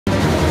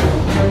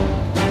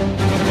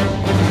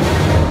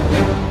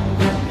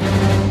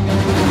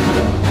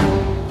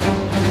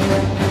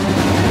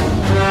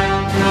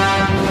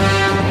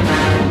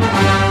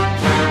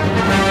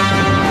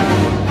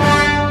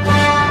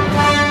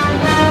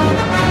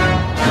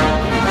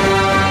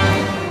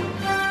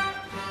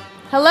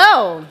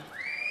Hello.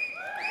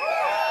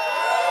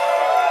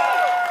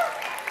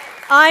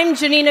 I'm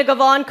Janina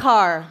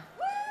Gavankar,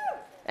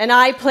 and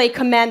I play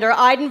Commander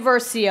Iden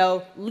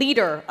Versio,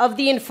 leader of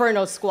the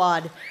Inferno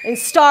Squad in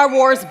Star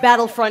Wars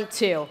Battlefront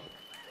 2.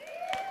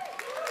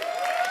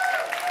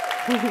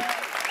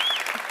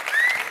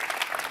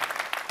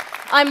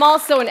 I'm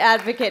also an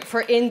advocate for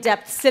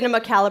in-depth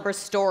cinema-caliber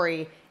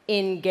story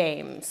in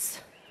games.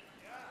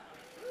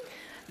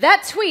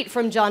 That tweet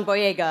from John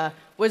Boyega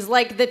was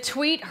like the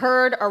tweet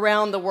heard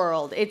around the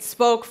world. It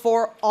spoke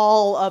for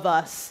all of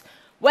us.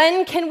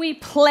 When can we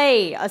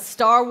play a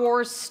Star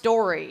Wars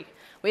story?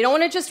 We don't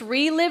want to just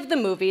relive the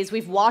movies.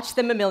 We've watched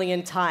them a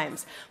million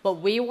times.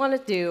 What we want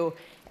to do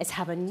is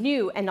have a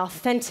new and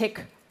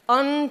authentic,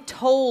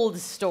 untold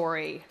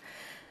story.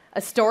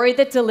 A story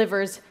that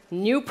delivers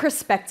new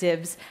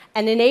perspectives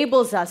and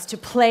enables us to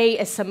play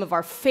as some of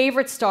our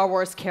favorite Star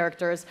Wars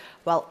characters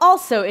while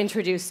also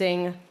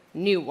introducing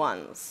new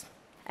ones.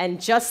 And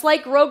just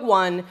like Rogue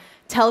One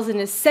tells an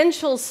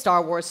essential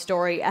Star Wars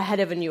story ahead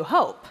of A New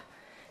Hope,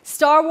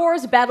 Star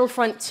Wars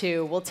Battlefront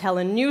 2 will tell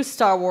a new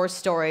Star Wars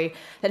story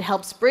that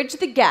helps bridge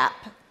the gap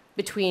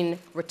between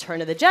Return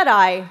of the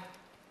Jedi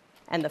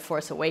and The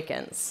Force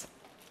Awakens.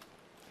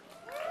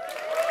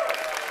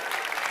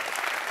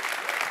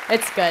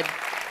 It's good.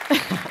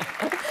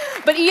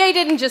 But EA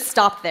didn't just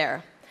stop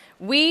there.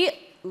 We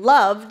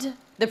loved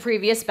the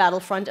previous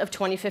Battlefront of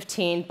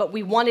 2015, but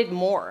we wanted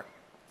more.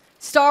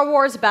 Star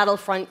Wars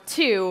Battlefront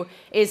 2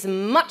 is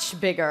much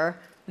bigger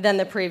than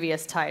the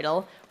previous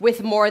title,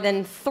 with more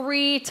than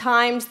 3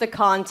 times the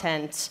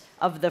content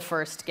of the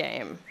first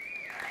game.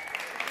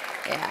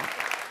 Yeah.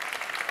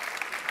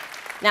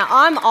 Now,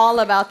 I'm all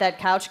about that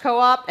couch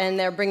co-op, and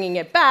they're bringing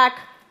it back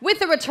with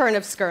the return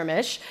of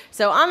Skirmish,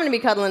 so I'm going to be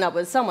cuddling up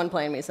with someone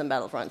playing me some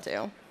Battlefront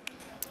 2.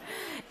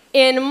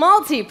 In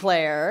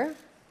multiplayer,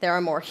 there are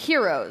more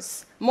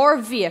heroes, more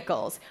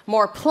vehicles,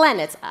 more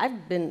planets.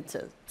 I've been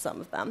to some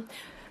of them.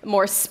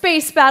 More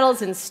space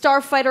battles and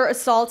starfighter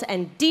assault,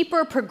 and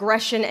deeper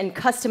progression and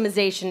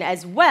customization,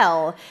 as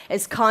well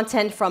as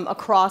content from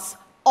across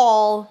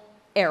all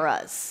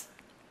eras.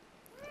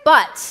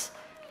 But,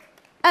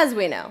 as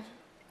we know,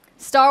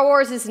 Star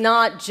Wars is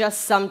not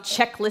just some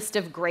checklist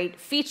of great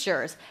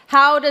features.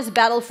 How does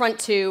Battlefront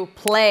 2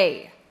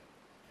 play?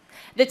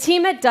 The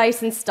team at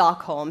DICE in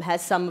Stockholm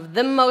has some of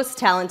the most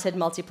talented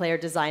multiplayer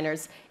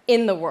designers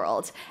in the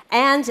world,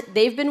 and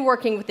they've been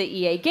working with the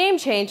EA Game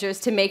Changers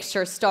to make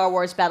sure Star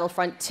Wars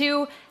Battlefront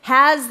 2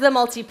 has the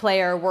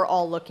multiplayer we're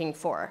all looking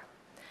for.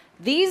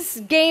 These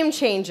Game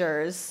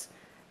Changers,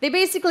 they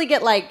basically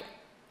get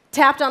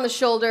tapped on the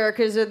shoulder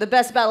because they're the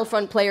best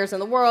Battlefront players in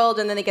the world,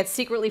 and then they get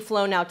secretly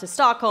flown out to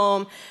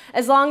Stockholm.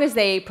 As long as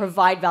they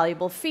provide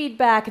valuable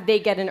feedback, they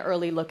get an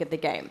early look at the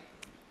game.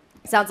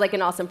 Sounds like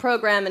an awesome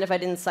program, and if I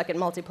didn't suck at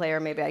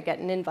multiplayer, maybe I'd get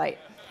an invite.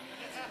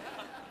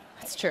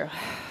 That's true.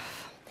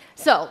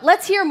 So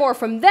let's hear more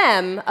from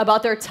them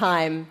about their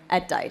time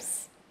at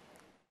DICE.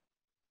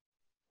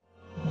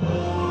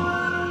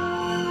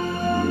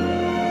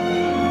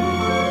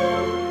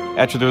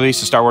 After the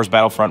release of Star Wars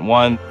Battlefront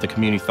 1, the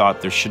community thought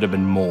there should have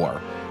been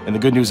more. And the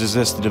good news is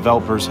this, the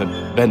developers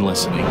have been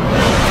listening.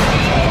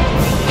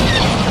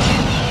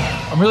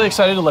 I'm really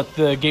excited to let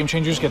the Game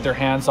Changers get their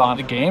hands on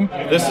the game.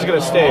 This is going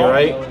to stay,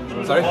 right?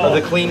 Sorry?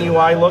 The clean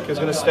UI look is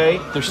going to stay?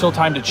 There's still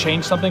time to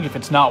change something if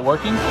it's not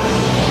working.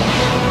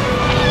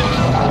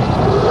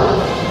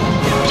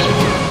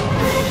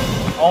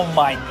 Oh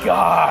my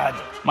God!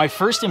 My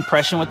first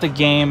impression with the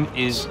game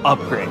is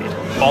upgraded.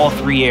 All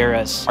 3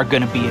 eras are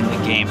going to be in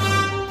the game. No!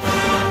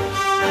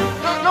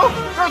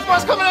 Earth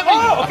Bus coming at me!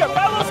 Oh, okay,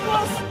 Battle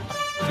Bus!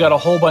 We've got a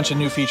whole bunch of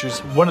new features.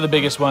 One of the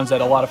biggest ones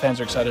that a lot of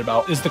fans are excited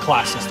about is the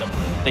class system.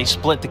 They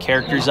split the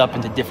characters up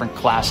into different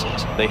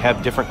classes. They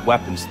have different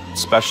weapons,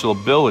 special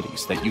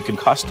abilities that you can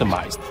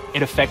customize.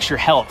 It affects your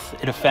health.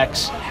 It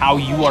affects how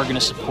you are going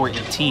to support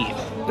your team.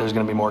 There's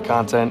going to be more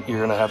content. You're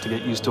going to have to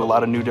get used to a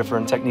lot of new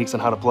different techniques on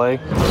how to play.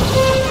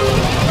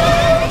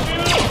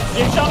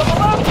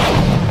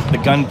 The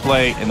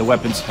gunplay and the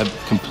weapons have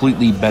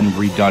completely been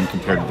redone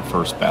compared to the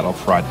first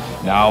Battlefront.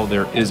 Now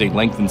there is a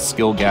lengthened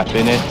skill gap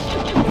in it.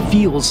 It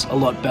feels a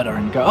lot better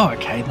and go, oh,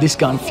 okay, this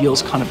gun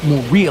feels kind of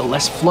more real,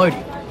 less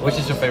floaty. Which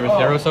is your favorite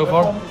hero so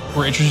far?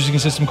 We're introducing a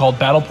system called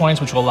Battle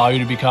Points, which will allow you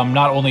to become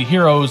not only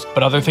heroes,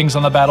 but other things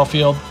on the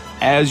battlefield.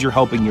 As you're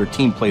helping your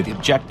team play the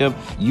objective,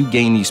 you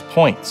gain these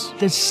points.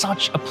 There's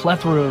such a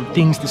plethora of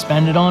things to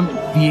spend it on,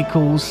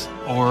 vehicles,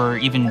 or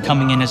even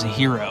coming in as a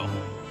hero.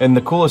 And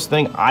the coolest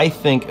thing, I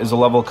think, is a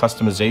level of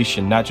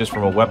customization, not just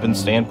from a weapon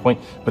standpoint,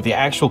 but the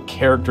actual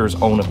character's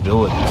own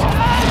abilities.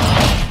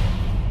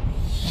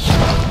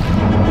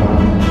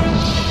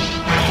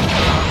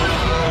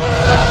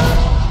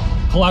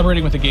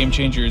 Collaborating with the Game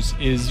Changers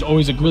is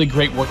always a really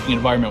great working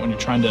environment when you're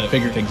trying to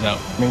figure things out.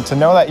 I mean, to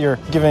know that you're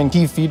giving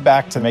key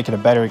feedback to make it a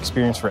better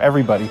experience for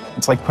everybody,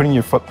 it's like putting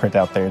your footprint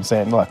out there and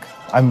saying, look,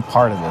 I'm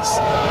part of this.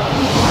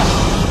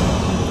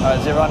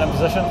 Is everyone in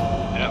position?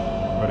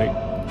 Yeah. Ready?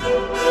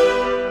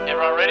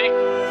 Everyone ready?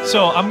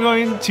 So I'm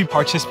going to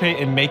participate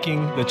in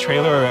making the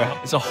trailer.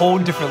 It's a whole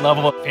different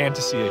level of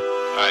fantasy. All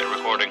right,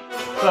 recording.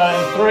 So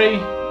in 3,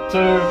 2,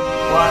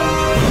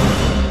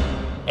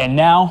 1. And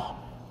now,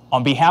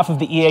 on behalf of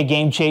the EA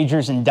Game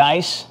Changers and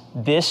DICE,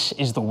 this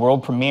is the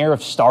world premiere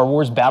of Star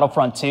Wars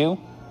Battlefront 2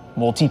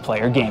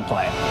 multiplayer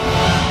gameplay.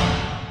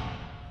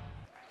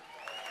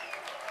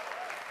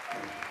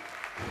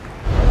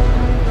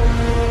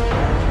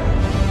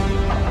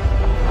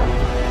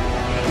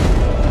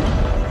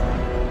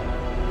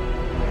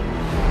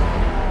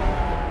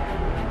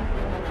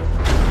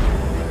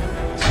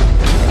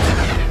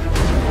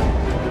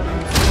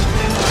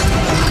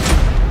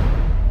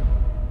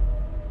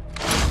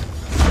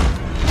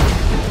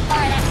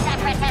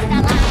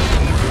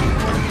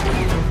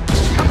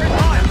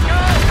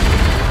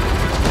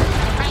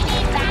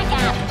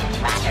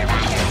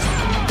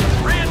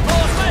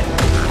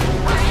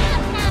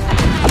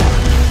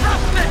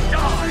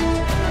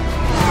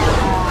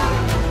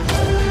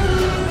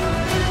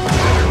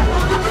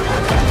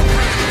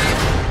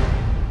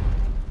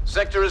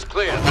 Sector is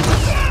clear.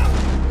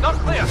 Not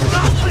clear!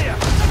 Not clear!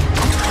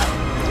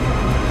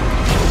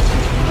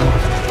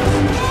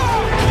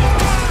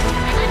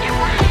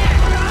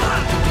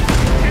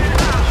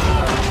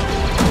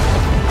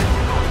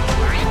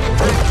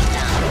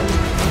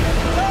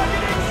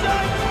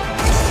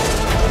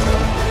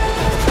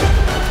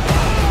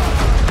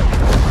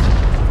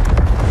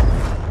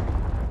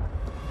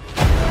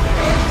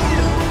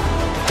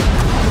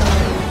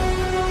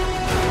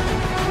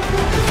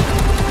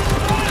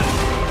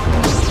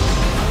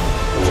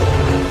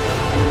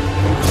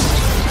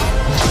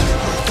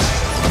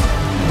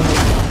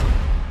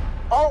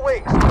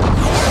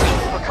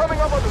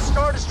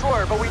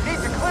 But we need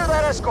to clear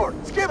that escort.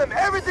 Let's give him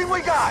everything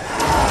we got.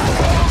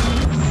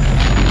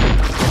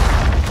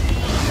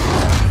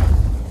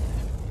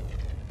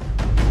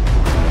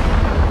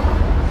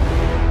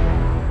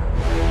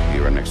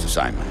 Your next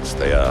assignments,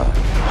 they are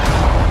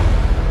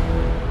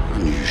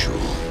unusual.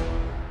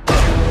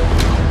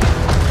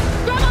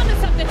 Grab onto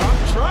something.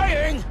 I'm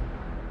trying.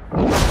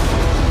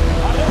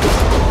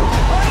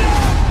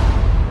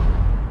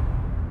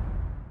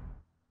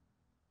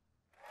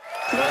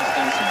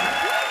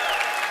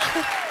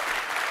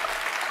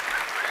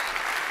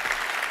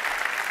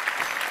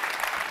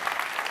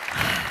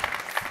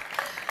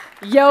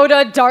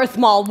 Yoda, Darth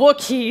Maul,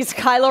 Wookiees,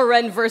 Kylo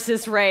Ren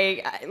versus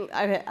Rey.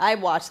 I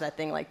watched that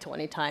thing like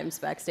 20 times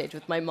backstage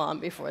with my mom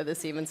before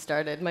this even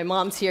started. My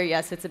mom's here,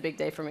 yes, it's a big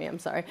day for me, I'm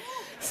sorry.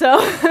 So,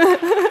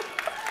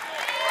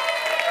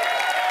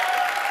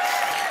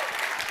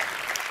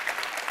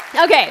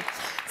 okay,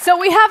 so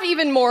we have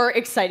even more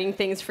exciting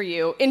things for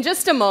you. In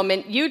just a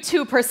moment,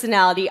 YouTube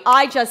personality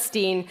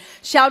iJustine,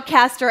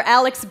 shoutcaster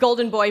Alex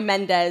Goldenboy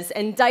Mendez,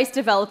 and DICE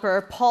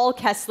developer Paul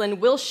Kesslin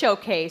will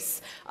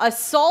showcase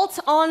Assault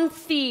on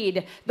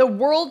Theed, the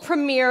world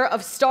premiere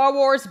of Star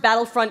Wars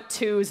Battlefront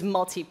 2's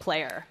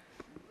multiplayer.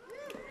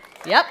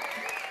 Yep.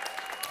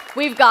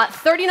 We've got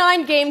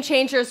 39 game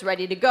changers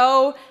ready to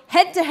go,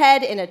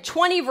 head-to-head in a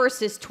 20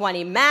 versus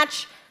 20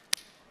 match,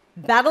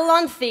 Battle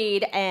on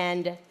Theed,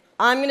 and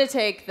I'm going to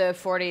take the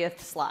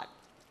 40th slot.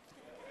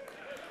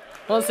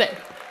 We'll see.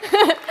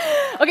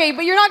 Okay,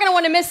 but you're not going to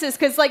want to miss this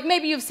because, like,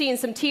 maybe you've seen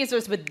some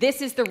teasers, but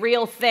this is the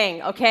real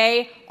thing,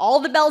 okay? All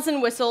the bells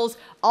and whistles,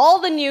 all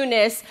the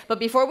newness. But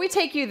before we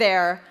take you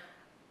there,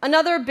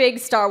 another big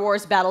Star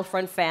Wars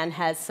Battlefront fan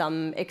has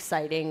some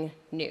exciting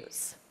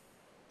news.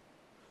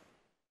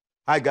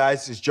 Hi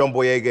guys, it's John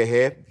Boyega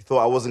here. You thought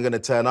I wasn't going to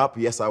turn up?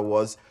 Yes, I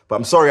was. But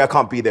I'm sorry I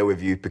can't be there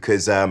with you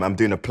because I'm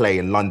doing a play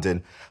in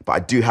London. But I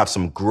do have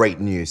some great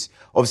news.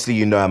 Obviously,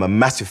 you know I'm a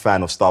massive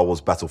fan of Star Wars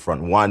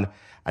Battlefront 1.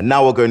 And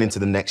now we're going into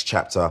the next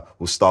chapter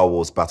with Star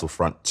Wars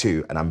Battlefront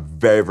 2. And I'm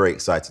very, very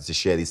excited to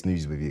share this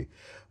news with you.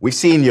 We've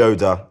seen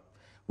Yoda,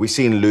 we've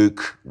seen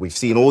Luke, we've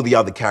seen all the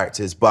other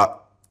characters,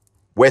 but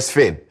where's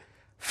Finn?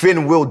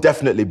 Finn will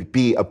definitely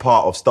be a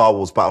part of Star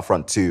Wars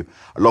Battlefront 2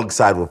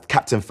 alongside with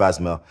Captain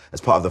Phasma as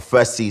part of the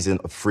first season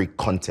of free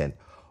content.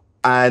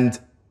 And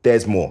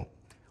there's more.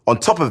 On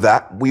top of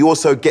that, we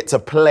also get to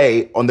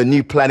play on the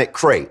new planet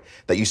Crate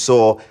that you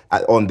saw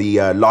on the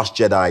Last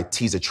Jedi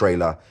teaser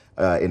trailer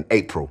in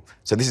April.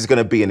 So this is going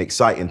to be an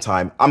exciting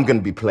time. I'm going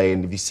to be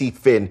playing. If you see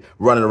Finn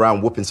running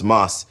around whooping some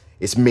ass,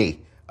 it's me.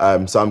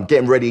 So I'm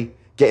getting ready,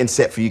 getting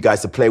set for you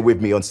guys to play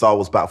with me on Star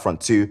Wars Battlefront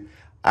 2.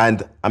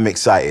 And I'm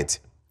excited.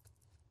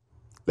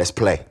 Let's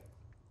play.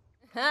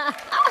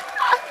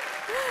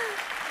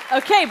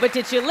 Okay, but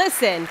did you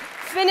listen?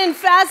 Finn and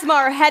Phasma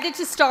are headed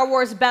to Star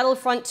Wars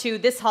Battlefront 2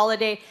 this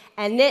holiday,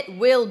 and it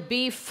will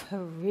be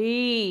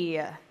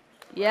free.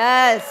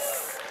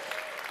 Yes.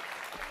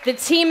 The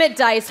team at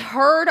DICE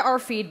heard our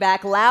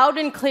feedback loud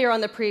and clear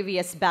on the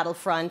previous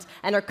Battlefront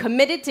and are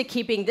committed to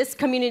keeping this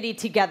community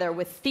together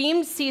with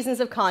themed seasons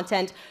of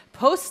content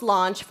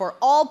post-launch for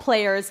all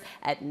players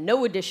at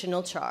no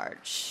additional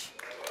charge.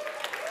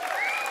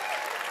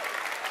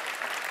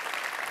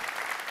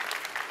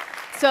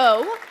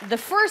 So, the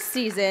first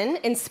season,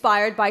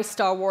 inspired by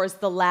Star Wars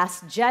The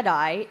Last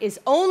Jedi, is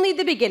only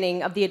the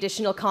beginning of the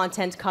additional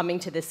content coming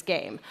to this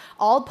game.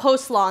 All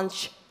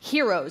post-launch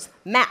heroes,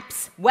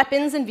 maps,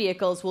 weapons, and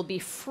vehicles will be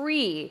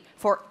free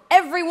for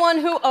everyone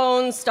who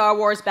owns Star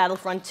Wars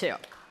Battlefront 2.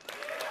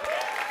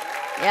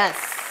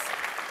 Yes.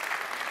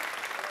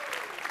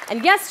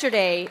 And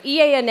yesterday,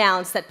 EA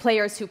announced that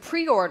players who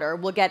pre-order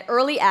will get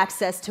early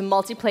access to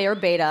multiplayer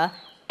beta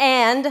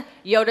and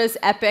Yoda's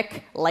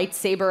epic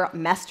lightsaber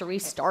mastery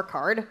star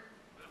card.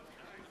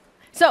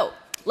 So,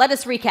 let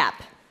us recap.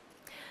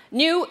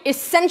 New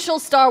essential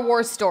Star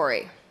Wars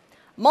story.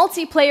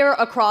 Multiplayer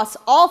across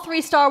all 3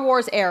 Star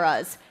Wars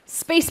eras,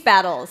 space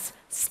battles,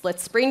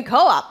 split-screen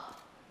co-op,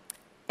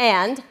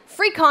 and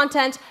free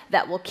content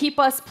that will keep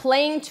us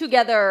playing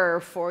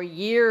together for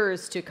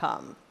years to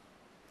come.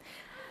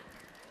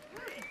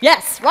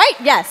 Yes, right?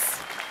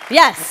 Yes.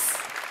 Yes.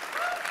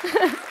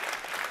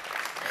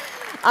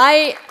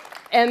 I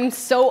am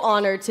so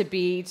honored to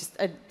be just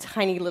a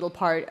tiny little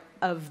part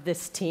of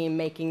this team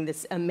making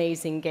this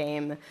amazing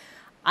game.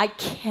 I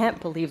can't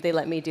believe they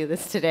let me do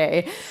this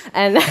today.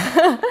 And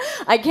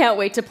I can't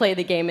wait to play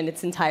the game in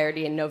its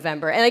entirety in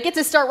November. And I get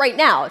to start right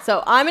now.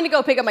 So I'm going to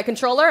go pick up my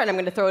controller, and I'm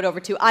going to throw it over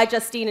to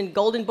iJustine and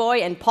Golden Boy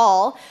and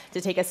Paul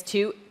to take us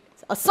to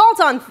Assault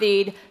on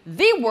Theed,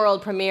 the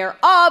world premiere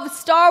of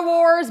Star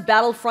Wars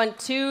Battlefront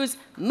 2's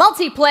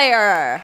multiplayer.